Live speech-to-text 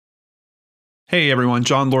Hey everyone,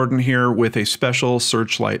 John Lorden here with a special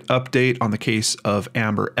Searchlight update on the case of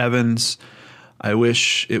Amber Evans. I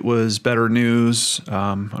wish it was better news.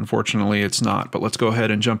 Unfortunately, it's not. But let's go ahead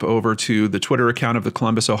and jump over to the Twitter account of the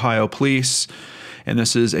Columbus, Ohio Police. And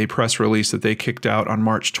this is a press release that they kicked out on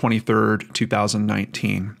March 23rd,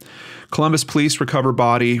 2019. Columbus Police recover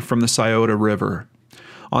body from the Scioto River.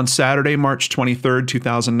 On Saturday, March 23,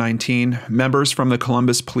 2019, members from the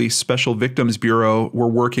Columbus Police Special Victims Bureau were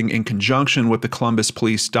working in conjunction with the Columbus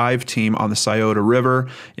Police dive team on the Scioto River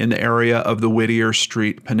in the area of the Whittier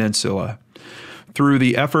Street Peninsula. Through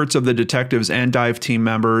the efforts of the detectives and dive team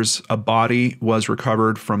members, a body was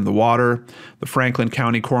recovered from the water. The Franklin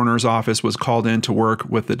County Coroner's Office was called in to work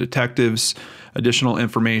with the detectives. Additional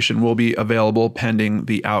information will be available pending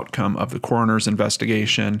the outcome of the coroner's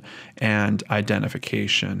investigation and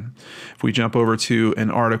identification. If we jump over to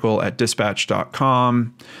an article at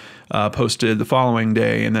dispatch.com, posted the following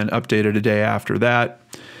day and then updated a day after that,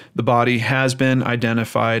 the body has been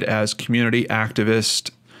identified as community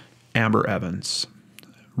activist Amber Evans.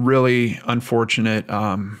 Really unfortunate.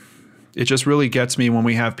 It just really gets me when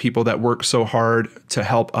we have people that work so hard to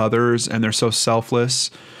help others and they're so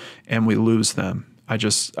selfless and we lose them.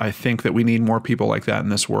 I think that we need more people like that in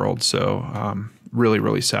this world. So really,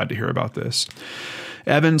 really sad to hear about this.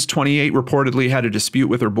 Evans, 28, reportedly had a dispute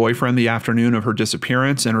with her boyfriend the afternoon of her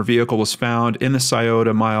disappearance, and her vehicle was found in the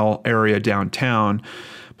Scioto Mile area downtown.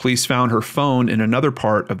 Police found her phone in another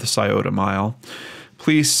part of the Scioto Mile.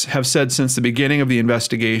 Police have said since the beginning of the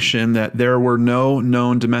investigation that there were no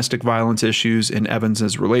known domestic violence issues in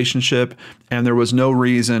Evans's relationship, and there was no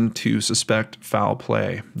reason to suspect foul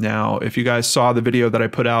play. Now, if you guys saw the video that I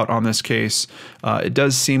put out on this case, it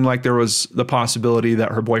does seem like there was the possibility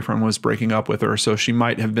that her boyfriend was breaking up with her, so she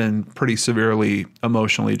might have been pretty severely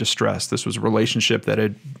emotionally distressed. This was a relationship that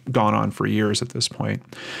had gone on for years at this point.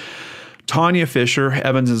 Tanya Fisher,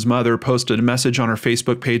 Evans's mother, posted a message on her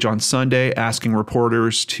Facebook page on Sunday asking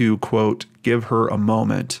reporters to, quote, give her a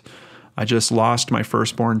moment. I just lost my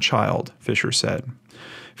firstborn child, Fisher said.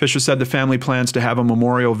 Fisher said the family plans to have a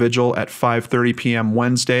memorial vigil at 5:30 p.m.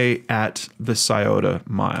 Wednesday at the Scioto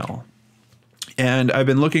Mile. And I've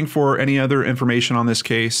been looking for any other information on this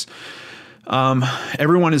case.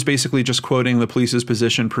 Everyone is basically just quoting the police's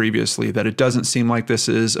position previously, that it doesn't seem like this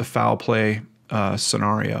is a foul play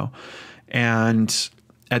scenario. And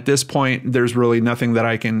at this point, there's really nothing that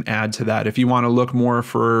I can add to that. If you want to look more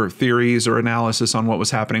for theories or analysis on what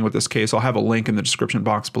was happening with this case, I'll have a link in the description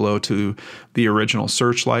box below to the original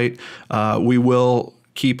Searchlight. We will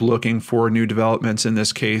keep looking for new developments in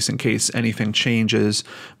this case in case anything changes.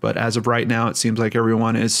 But as of right now, it seems like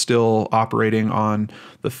everyone is still operating on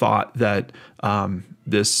the thought that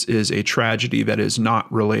this is a tragedy that is not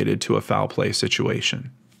related to a foul play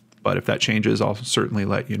situation. But if that changes, I'll certainly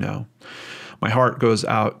let you know. My heart goes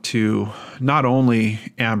out to not only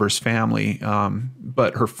Amber's family,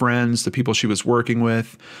 but her friends, the people she was working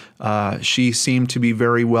with. She seemed to be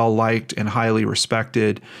very well liked and highly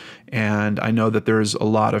respected. And I know that there's a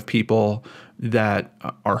lot of people that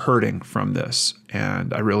are hurting from this.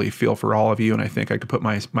 And I really feel for all of you. And I think I could put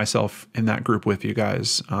myself in that group with you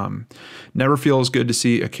guys. Never feels good to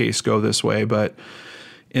see a case go this way, but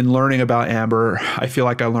in learning about Amber, I feel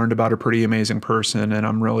like I learned about a pretty amazing person, and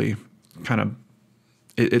I'm really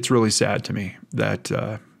it's really sad to me that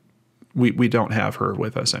we don't have her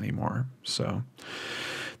with us anymore. So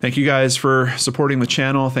thank you guys for supporting the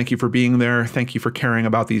channel. Thank you for being there. Thank you for caring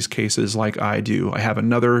about these cases like I do. I have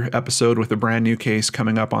another episode with a brand new case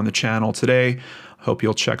coming up on the channel today. Hope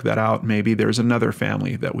you'll check that out. Maybe there's another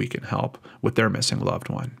family that we can help with their missing loved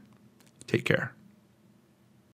one. Take care.